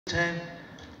है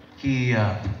कि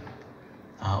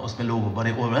उसमें लोग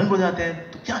बड़े ओवरवेल्म हो जाते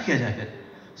हैं, तो क्या किया जाए फिर?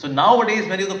 So nowadays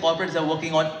many of the corporates are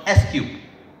working on SQ,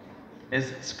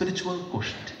 is spiritual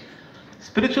quotient.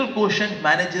 Spiritual quotient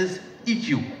manages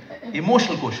EQ,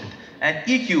 emotional quotient, and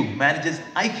EQ manages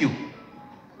IQ,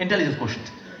 intelligence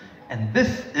quotient, and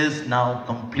this is now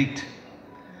complete.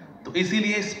 तो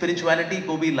इसीलिए स्पिरिचुअलिटी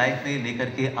को भी life में लेकर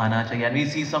के आना चाहिए. And we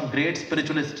see some great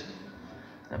spiritualists,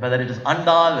 whether it is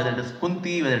Andal, whether it is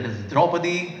Kunti, whether it is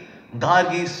Draupadi,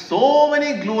 Gargi, so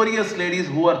many glorious ladies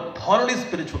who are thoroughly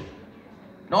spiritual.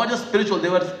 Not just spiritual, they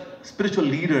were spiritual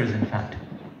leaders in fact.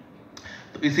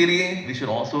 So इसीलिए we should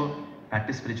also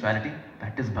practice spirituality,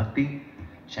 practice bhakti,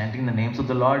 chanting the names of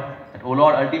the Lord. That, oh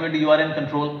Lord, ultimately you are in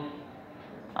control.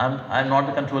 I'm not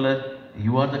the controller.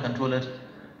 You are the controller.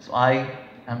 So I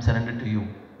am surrendered to you.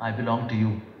 I belong to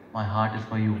you. My heart is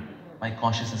for you. My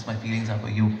consciousness, my feelings are for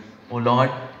you. Oh Lord,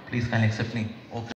 please kindly accept me. Oh,